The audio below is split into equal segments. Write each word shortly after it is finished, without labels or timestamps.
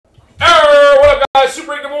guys, Super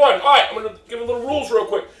Break number 1. All right, I'm going to give a little rules real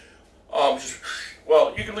quick.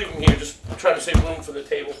 Well, you can leave them here. Just trying to save room for the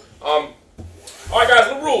table. All right, guys,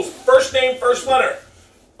 the rules. First name, first letter.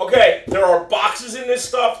 Okay, there are boxes in this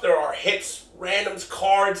stuff. There are hits, randoms,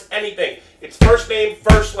 cards, anything. It's first name,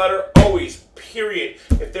 first letter, always, period.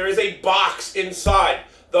 If there is a box inside,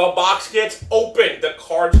 the box gets opened. The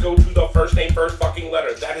cards go to the first name, first fucking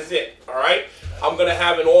letter. That is it, all right? I'm going to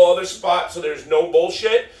have in all other spots, so there's no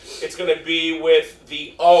bullshit. It's going to be with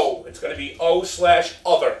the O. It's going to be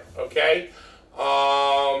O/other, okay?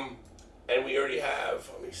 And we already have,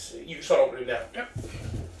 let me see. You can start opening now. Yep.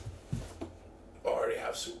 I already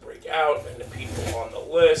have Super Breakout and the people on the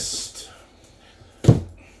list.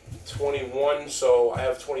 21, so I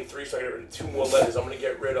have 23, so I get rid of 2 more letters. I'm going to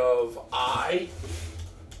get rid of I.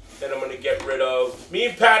 Then I'm going to get rid of... Me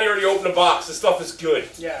and Patty already opened the box. This stuff is good.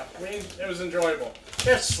 Yeah, I mean, it was enjoyable.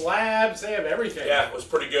 They have slabs. They have everything. Yeah, it was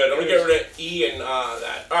pretty good. I'm going to get rid of E and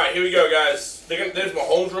that. All right, here we go, guys. There's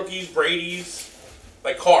Mahomes rookies, Brady's,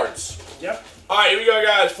 like cards. Yep. All right, here we go,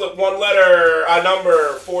 guys. Flip one letter, a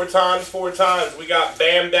number, 4 times, 4 times. We got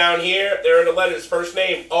Bam down here. There are the letters. First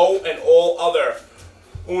name, O, and all other.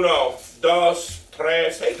 Uno, dos,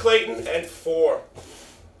 tres. Hey, Clayton. And 4.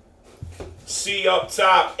 C up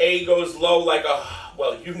top. A goes low like a...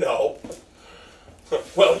 Well, you know.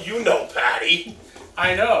 Well, you know, Patty.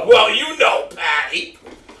 I know. Well, you know, Patty.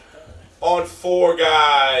 On 4,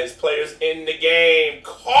 guys. Players in the game.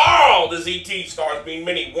 Carl, the ZT stars being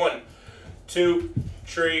mini. 1, 2,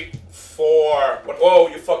 3, 4. Whoa,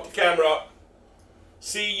 you fucked the camera up.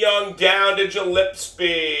 C Young down to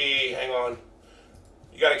Gillespie. Hang on.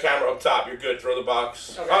 You got a camera up top. You're good. Throw the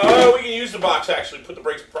box. Okay. Oh, we can use the box, actually. Put the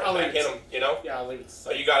brakes back in them, you know? Yeah, I'll leave it.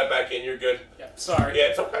 Oh, you got it back in. You're good. Yeah, sorry. Yeah,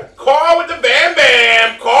 it's okay. Carl with the Bam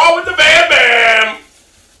Bam. Carl with the Bam Bam.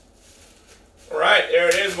 All right, there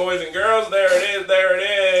it is, boys and girls. There it is. There it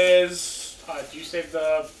is. Do you save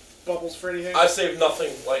the bubbles for anything? I saved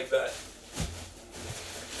nothing like that.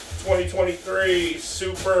 2023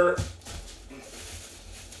 Super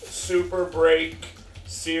Break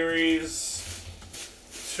Series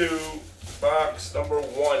 2 box number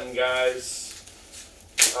 1, guys.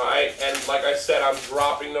 Alright, and like I said, I'm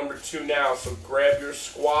dropping number 2 now, so grab your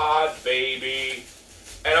squad, baby.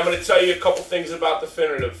 And I'm going to tell you a couple things about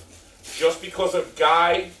Definitive. Just because a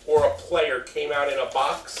guy or a player came out in a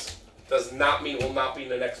box does not mean will not be in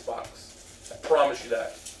the next box. I promise you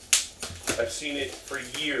that. I've seen it for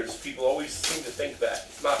years. People always seem to think that.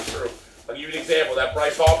 It's not true. I'll give you an example. That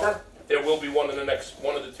Bryce Harper, there will be one in the next,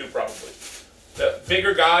 one of the 2 probably. The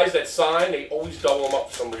bigger guys that sign, they always double them up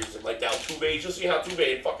for some reason. Like Altuve, you'll see how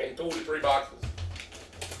Altuve had fucking 2 or 3 boxes.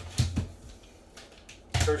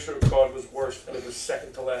 Kershaw card was worse, and it was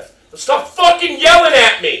second to last. But stop fucking yelling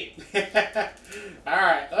at me!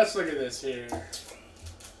 Alright, let's look at this here.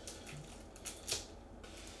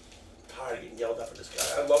 Tired of getting yelled at for this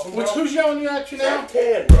guy. I love him, bro. Who's yelling at you now?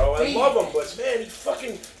 Zach, bro. I love him, but man,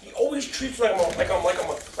 he always treats me like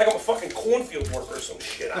I'm a fucking cornfield worker or some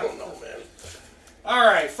shit. I don't know, man.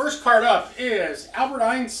 Alright, first card up is Albert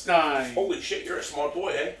Einstein. Holy shit, you're a smart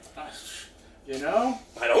boy, eh? You know?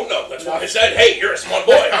 I don't know. That's why I said, hey, you're a smart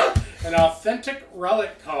boy, huh? An authentic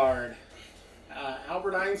relic card.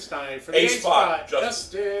 Albert Einstein for the A spot. spot,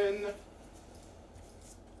 Justin.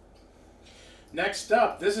 Next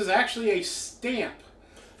up, this is actually a stamp.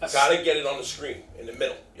 Gotta get it on the screen, in the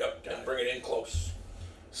middle. Yep, and bring it in close.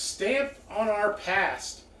 Stamp on our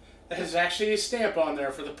past. That is actually a stamp on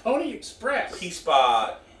there for the Pony Express. P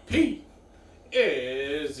spot. P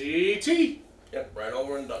is E-T. Yep, right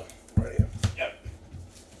over and done. Right here. Yep.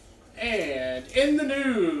 And in the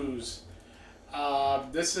news,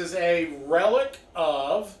 this is a relic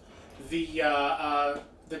of the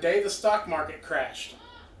day the stock market crashed.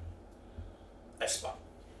 S spot.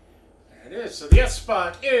 There it is. So the S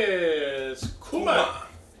spot is Kuma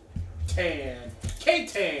Tan.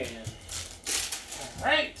 K-Tan. All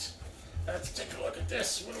right. Let's take a look at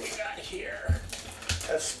this. What do we got here?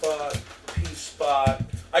 S spot, P spot.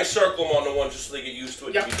 I circle them on the one just so they get used to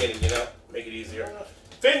it at the beginning, you know? Make it easier.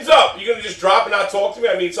 Fins up! You're gonna just drop and not talk to me?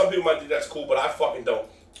 I mean, some people might think that's cool, but I fucking don't.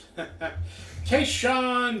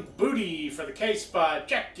 Keyshawn Booty for the K spot.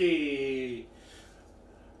 Jackie.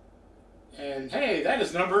 And hey, that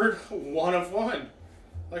is numbered 1 of 1.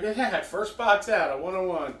 Look at that. First box out, a 1 of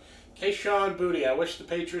 1. Keyshawn Booty. I wish the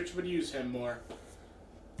Patriots would use him more.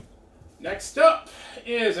 Next up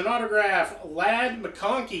is an autograph, Ladd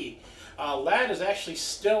McConkey. Ladd is actually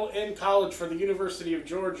still in college for the University of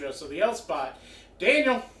Georgia, so the L spot.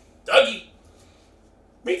 Daniel. Dougie.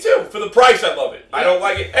 Me too. For the price, I love it. I don't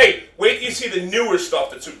like it. Hey, wait till you see the newer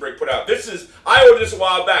stuff that Super Break put out. I ordered this a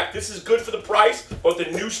while back. This is good for the price, but the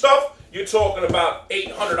new stuff, you're talking about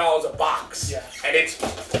 $800 a box. Yeah. And it's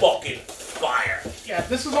fucking fire. Yeah,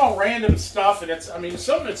 this is all random stuff, and it's, I mean,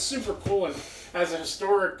 some of it's super cool, and as a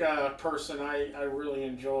historic person, I really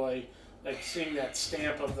enjoy, like, seeing that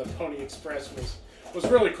stamp of the Pony Express was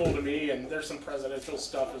really cool to me, and there's some presidential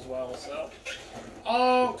stuff as well, so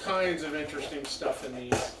all kinds of interesting stuff in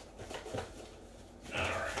these.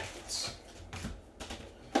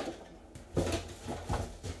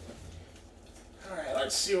 Alright,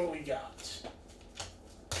 let's see what we got.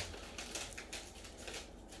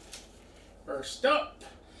 First up,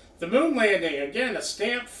 the moon landing. Again, a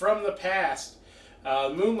stamp from the past.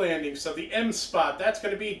 Moon landing, so the M spot, that's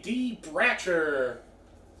going to be D. Bratcher.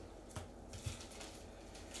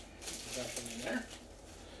 In there.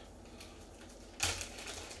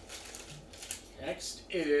 Next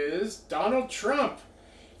is Donald Trump.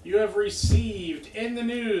 You have received in the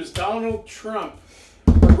news Donald Trump.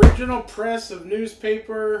 Original press of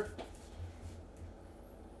newspaper.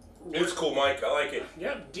 It's cool, Mike. I like it.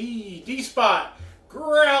 Yep, D spot.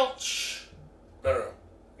 Grouch. No.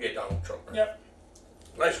 Yeah, Donald Trump. Right? Yep.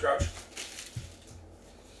 Nice Grouch.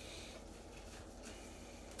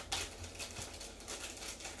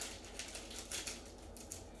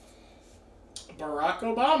 Barack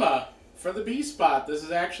Obama for the B spot. This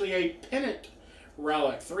is actually a pennant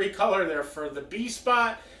relic. 3 color there for the B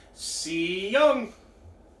spot. C. Young.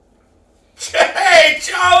 Hey,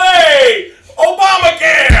 Charlie!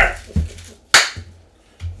 Obamacare!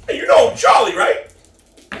 Hey, you know Charlie, right?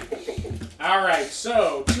 Alright,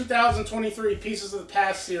 so 2023 Pieces of the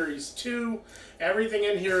Past Series 2. Everything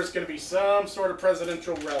in here is going to be some sort of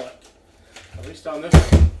presidential relic. At least on this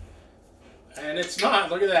one. And it's not.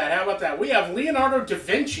 Look at that. How about that? We have Leonardo da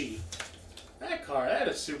Vinci. That card, that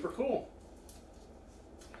is super cool.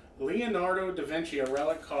 Leonardo da Vinci, a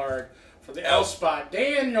relic card for the L spot.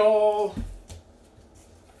 Daniel!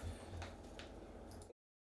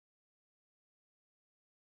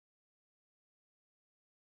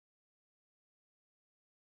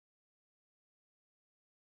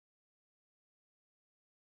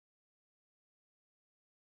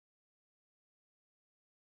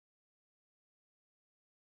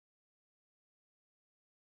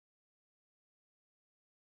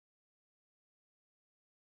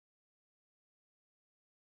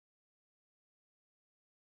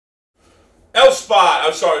 L Spot.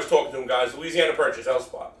 I'm sorry, I was talking to him, guys. Louisiana Purchase, L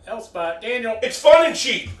Spot. L spot. Daniel. It's fun and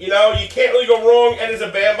cheap. You know, you can't really go wrong, and there's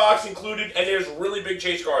a bandbox included, and there's really big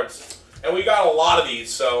chase cards. And we got a lot of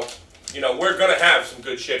these, so, you know, we're going to have some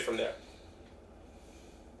good shit from there.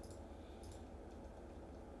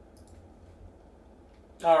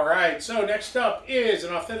 Alright, so next up is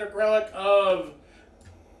an authentic relic of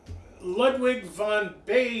Ludwig von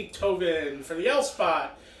Beethoven for the L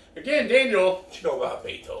spot. Again, Daniel. What you know about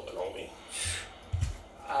Beethoven, homie?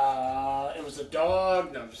 It was a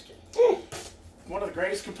dog. No, I'm just kidding. One of the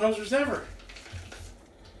greatest composers ever.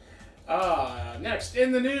 Next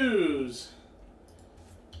in the news.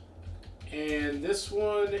 And this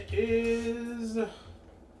one is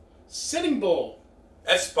Sitting Bull.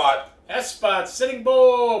 S Spot. S spot, Sitting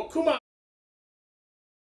Bull, Kuma.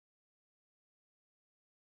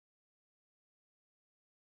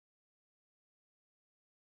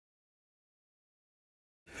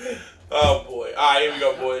 Oh boy. Alright, here we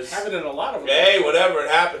go, boys. Having it a lot of them. Hey, whatever,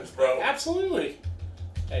 it happens, bro. Absolutely.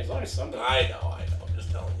 Hey, as long as something. I know. I'm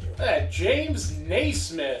just telling you. James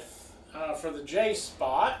Naismith for the J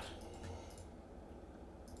spot.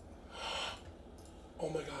 Oh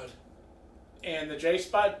my god. And the J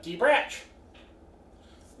spot, D. Bratch.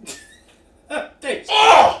 Thanks.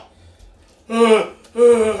 Oh!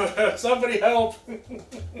 Somebody help.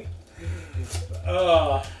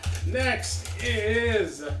 Next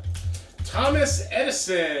is Thomas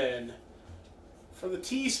Edison for the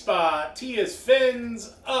T spot. T is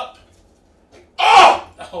fins up. Oh!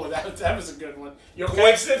 Oh, that was a good one. You okay?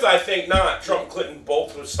 Coincidence? I think not. Trump and Clinton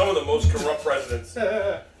both were some of the most corrupt presidents.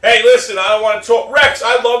 Hey, listen, I don't want to talk. Rex,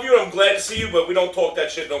 I love you and I'm glad to see you, but we don't talk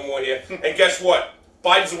that shit no more here. And guess what?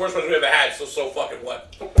 Biden's the worst president we ever had, so fucking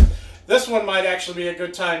what? This one might actually be a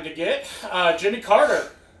good time to get. Jimmy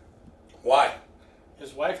Carter. Why?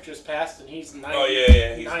 His wife just passed and he's 9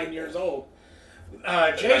 He's 9 years old.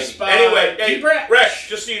 J spot. Anyway, hey, Rex,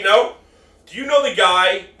 just so you know, do you know the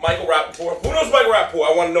guy, Michael Rappaport? Who knows Michael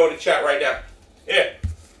Rappaport? I want to know in the chat right now. Yeah.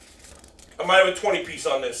 I might have a 20 piece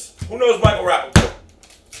on this. Who knows Michael Rappaport?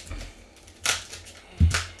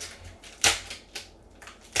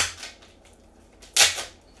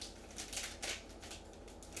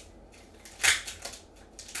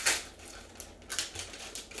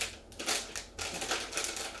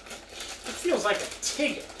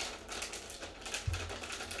 Take it.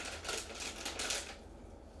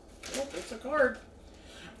 Oh, it's a card.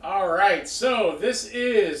 All right, so this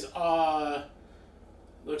is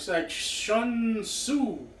looks like Shun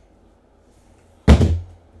Su.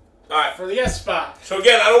 Alright. For the S spot. So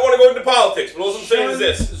again, I don't want to go into politics, but all I'm saying is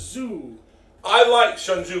this. Zu. I like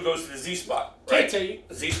Shun Tzu goes to the Z spot. Right?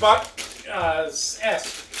 Tate. Z spot? S.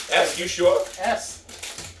 S, you sure? S.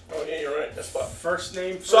 Oh yeah, you're right. S spot. First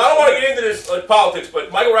name. So I don't want to get into this like politics,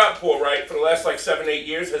 but Michael Rappaport, right, for the last like 7-8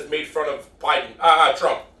 years has made fun of Biden.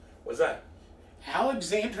 Trump. What's that?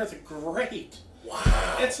 Alexander the Great.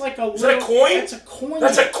 Wow. It's like a Is that a coin? It's a coin.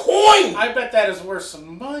 That's a coin! I bet that is worth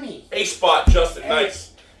some money. A spot, Justin.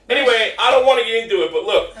 Nice. Anyway, I don't want to get into it, but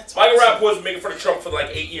look, That's Michael awesome. Rappaport's been making fun of Trump for like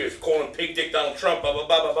 8 years, calling him pig dick Donald Trump, blah, blah,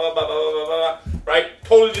 blah, blah, blah, blah, blah, blah, blah, right?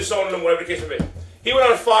 Totally disowning him, whatever the case may be. He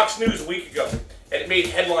went on Fox News a week ago, and it made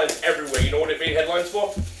headlines everywhere. You know what it made headlines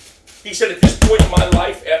for? He said, at this point in my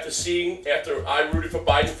life, after I rooted for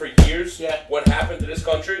Biden for years, what happened to this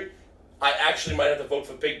country, I actually might have to vote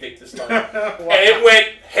for Big Dick this time. Wow. And it went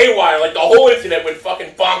haywire. Like, the whole internet went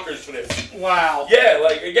fucking bonkers for this. Wow. Yeah,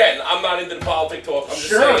 like, again, I'm not into the politic talk. I'm just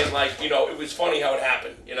Sure. saying, like, you know, it was funny how it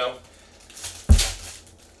happened, you know?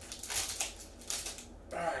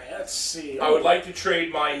 All right, let's see. I would like to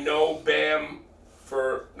trade my no Bam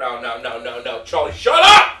for... No. Charlie, shut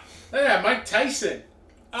up! Look at that, Mike Tyson.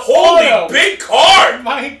 Holy Auto. big card!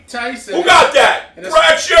 Mike Tyson. Who got that? And it's-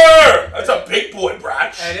 Bratcher! That's a big boy,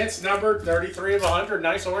 Bratch. And it's numbered 33 of 100.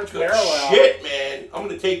 Nice orange Good parallel. shit, man. I'm going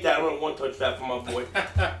to take that. I'm going to one-touch that for my boy.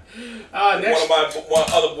 Next, One of my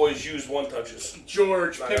other boys used one-touches.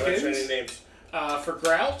 George Not gonna mention any Pickens names. for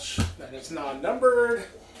Grouch. And it's non-numbered.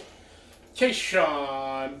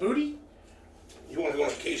 Keyshawn Booty. You want to go on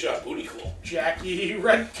a K-Shot booty call. Jackie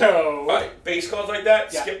Redco. All right, base cards like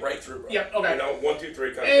that, Yeah. skip right through, bro. Yep, okay. You know, 1, 2, 3,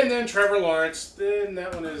 kind of And thing. then Trevor Lawrence. Then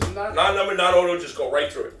that one is not. Not number, not auto, just go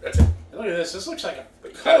right through it. That's it. Look at this. This looks like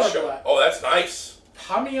But a you gotta color show it. black. Oh, that's nice.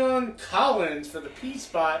 Pamion Collins for the P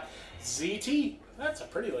spot. ZT. That's a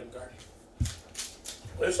pretty looking card.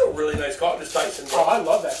 This is a really nice card. This Tyson, Oh, bro. I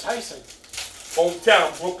love that Tyson.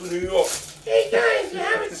 Hometown, Brooklyn, New York. Hey guys, you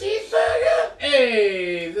have a cheeseburger?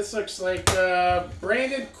 Hey, this looks like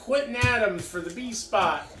branded Quentin Adams for the B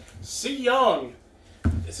spot. C. Young.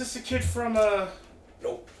 Is this a kid from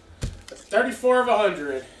Nope. 34 of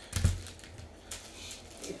 100?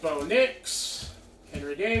 Bo Nix,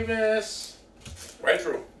 Henry Davis, Right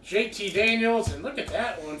through. JT Daniels, and look at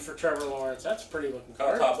that one for Trevor Lawrence. That's a pretty looking On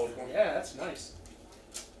card. top of one. Yeah, that's nice.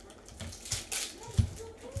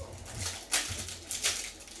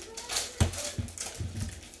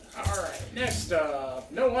 Alright, next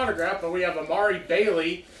up, no autograph, but we have Amari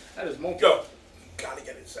Bailey. That is multi. Go. Gotta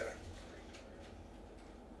get it center.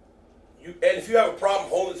 And if you have a problem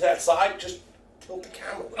holding it to that side, just tilt the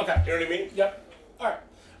camera. Okay. You know what I mean? Yep. Alright.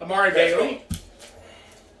 Amari Okay, Bailey.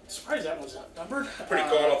 Surprised that one's not numbered. Pretty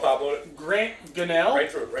cool. I'll top load it. Grant Gunnell.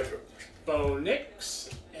 Right through it. Right through it. Bo Nix.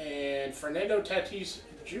 And Fernando Tatis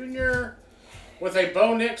Jr. with a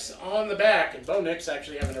Bo Nix on the back. And Bo Nix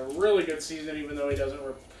actually having a really good season, even though he doesn't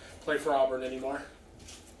play for Auburn anymore.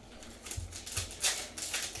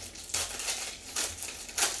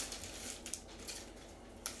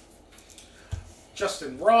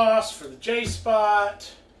 Justin Ross for the J spot.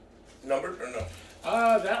 Numbered or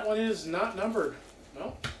no? That one is not numbered.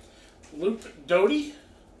 No. Luke Doty.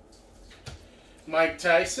 Mike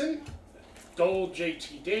Tyson. Gold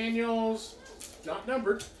JT Daniels. Not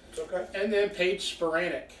numbered. It's okay. And then Paige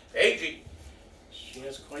Sporanic. Hey, G. She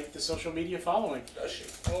has quite the social media following. Does she?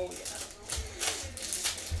 Oh, yeah.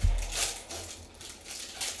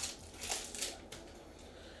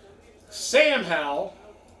 Sam Howell.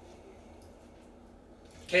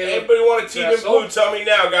 Caleb Anybody want a team in Dressel, blue? Tell me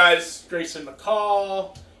now, guys. Grayson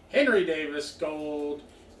McCall. Henry Davis Gold.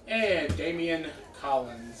 And Damian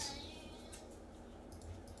Collins.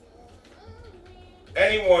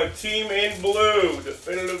 Anyone, team in blue,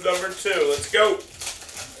 definitive number 2. Let's go.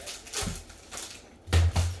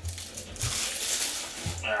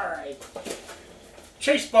 All right.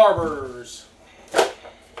 Chase Barbers.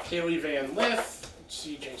 Haley Van Lith.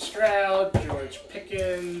 CJ Stroud. George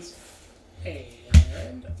Pickens.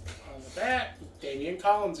 And on the back, Damian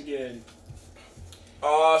Collins again.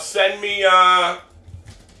 Send me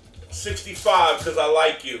 65 because I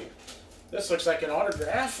like you. This looks like an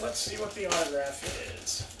autograph. Let's see what the autograph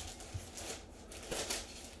is.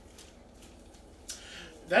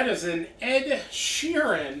 That is an Ed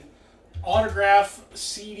Sheeran autograph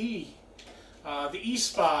CD. The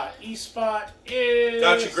E-Spot. E-Spot is...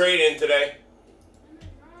 Got your grade in today.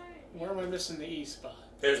 Where am I missing the E-Spot?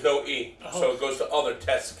 There's no E, so it goes to other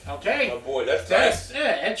Tesk. Okay. Oh boy, that's nice.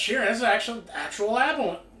 Yeah, Ed Sheeran. That's an actual album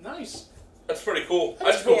one. Nice. That's pretty cool. That's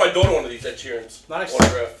I just cool. bought my daughter one of these Ed Sheerans. Nice.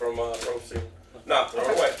 Autograph from Rosie. Nah, throw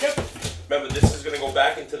it away. Yep. Remember, this is going to go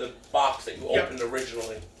back into the box that you Yep. opened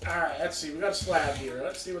originally. All right, let's see. We got a slab here.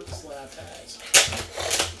 Let's see what the slab has.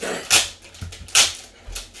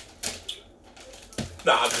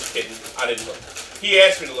 Nah, I'm just kidding. I didn't look. He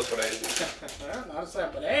asked me to look, but I didn't. Well, not a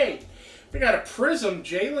slab, but hey, we got a Prism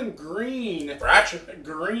Jalen Green. Bratcher.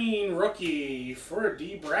 Green rookie for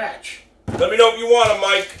D. Bratch. Let me know if you want him,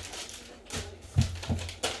 Mike.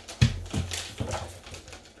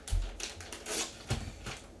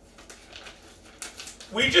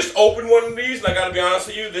 We just opened one of these, and I gotta be honest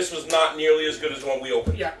with you, this was not nearly as good as the one we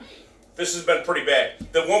opened. Yeah. This has been pretty bad.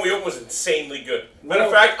 The one we opened was insanely good. Matter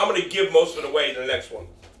of fact, I'm gonna give most of it away in the next one.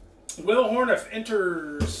 Will Horniff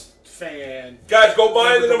enters fan. Guys, go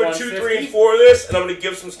buy the number 2, 3, and 4 of this, and I'm gonna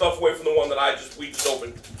give some stuff away from the one that we just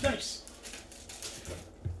opened. Nice.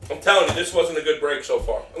 I'm telling you, this wasn't a good break so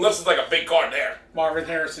far. Unless it's like a big card there. Marvin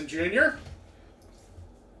Harrison Jr.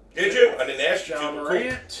 Did you? I didn't ask you. John Cool.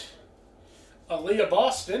 Morant. Aaliyah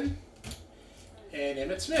Boston. And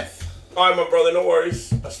Emmitt Smith. All right, my brother, no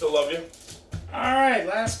worries. I still love you. All right,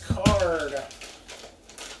 last card.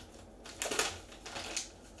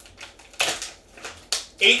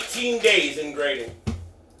 18 days in grading.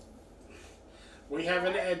 We have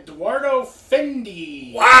an Eduardo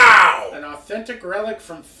Fendi. Wow! An authentic relic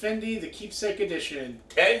from Fendi, the Keepsake Edition.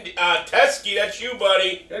 Teskey, that's you,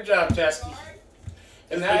 buddy. Good job, Teskey.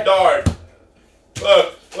 And Bedard.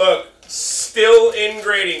 Look. Still in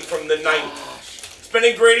grading from the 9th. It's been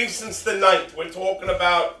in grading since the 9th. We're talking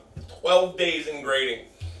about 12 days in grading.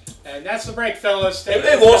 And that's the break, fellas. Maybe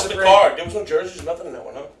they lost the card. There was no jerseys, nothing in that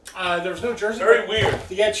one, huh? There was no jersey. Very weird.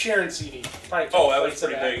 The Ed Sheeran CD. Oh, that was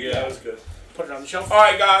pretty big. Yeah, that was good. Put it on the shelf. All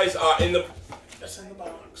right, guys. In the That's in the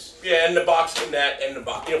box. Yeah, in the box, in the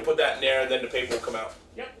box. Put that in there, and then the paper will come out.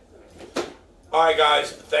 Yep. All right,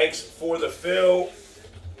 guys. Thanks for the fill.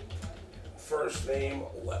 First name,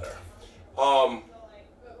 letter. I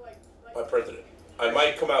printed it. I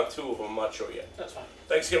might come out 2 of them. I'm not sure yet. That's fine.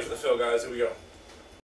 Thanks again for the fill, guys. Here we go.